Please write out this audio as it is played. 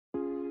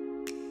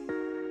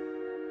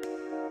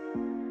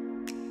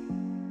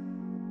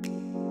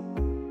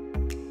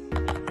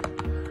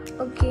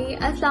Okay,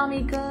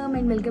 Assalamualaikum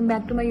and welcome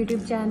back to my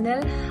YouTube channel.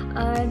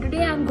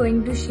 Today I'm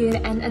going to share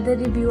another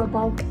review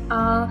about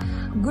a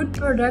good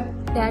product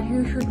that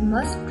you should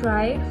must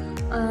try,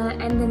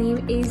 and the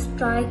name is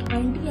Triac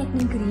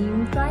Anti-Acne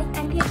Cream. Triac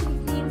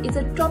Anti-Acne Cream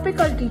is a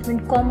topical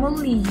treatment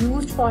commonly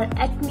used for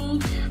acne.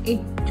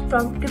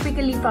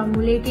 Typically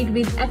formulated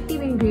with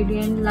active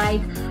ingredients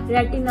like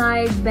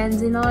retinol,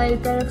 benzoyl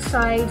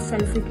peroxide,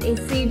 sulfuric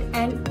acid,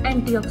 and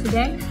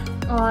antioxidant.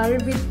 Or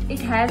it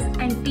has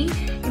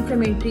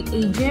anti-inflammatory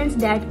agents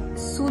that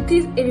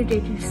soothes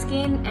irritated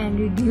skin and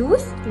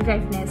reduce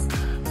redness.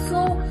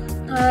 So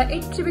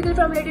it's typically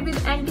formulated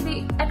with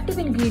active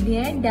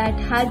ingredient that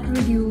help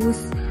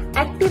reduce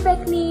active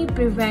acne,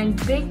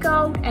 prevent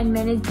breakout, and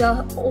manage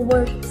the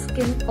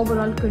skin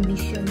overall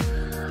condition.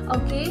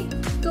 Okay,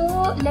 so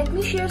let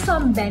me share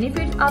some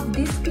benefits of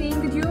this cream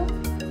with you.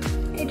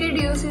 It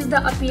reduces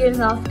the appearance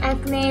of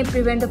acne,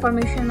 prevent the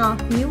formation of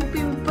new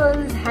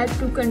pimples, help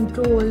to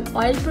control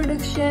oil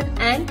production,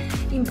 and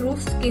improve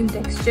skin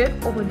texture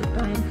over the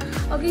time.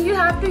 Okay, you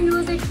have to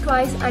use it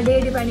twice a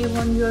day depending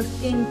on your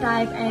skin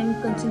type and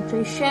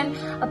concentration.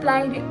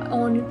 Apply it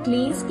on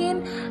clean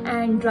skin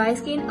and dry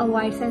skin.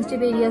 Avoid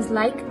sensitive areas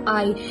like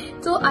eye.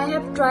 So I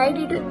have tried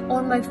it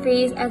on my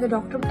face as my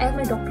doctor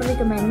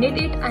recommended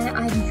it, and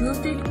I've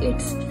used it.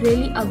 It's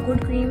really a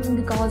good cream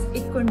because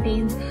it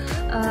contains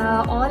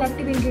all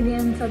active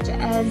ingredients such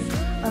as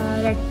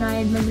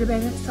retinol, benzoyl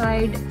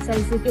peroxide,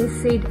 sulfuric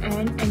acid,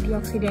 and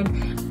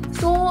antioxidant.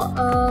 So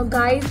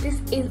guys,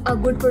 this is a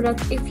good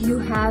product if you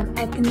have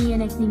acne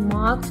and acne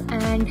marks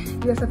and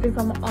you are suffering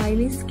from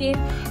oily skin.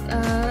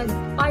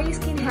 Oily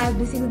skin has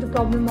basically the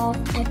problem of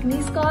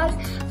acne scars,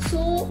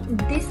 so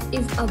this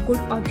is a good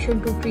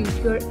option to treat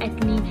your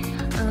acne,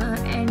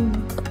 and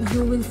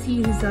you will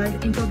see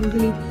result in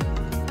probably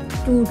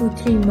 2 to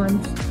 3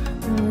 months.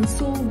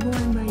 So go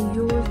and buy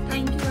yours.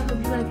 Thank you. I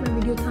hope you like my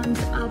video.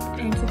 Thumbs up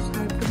and subscribe.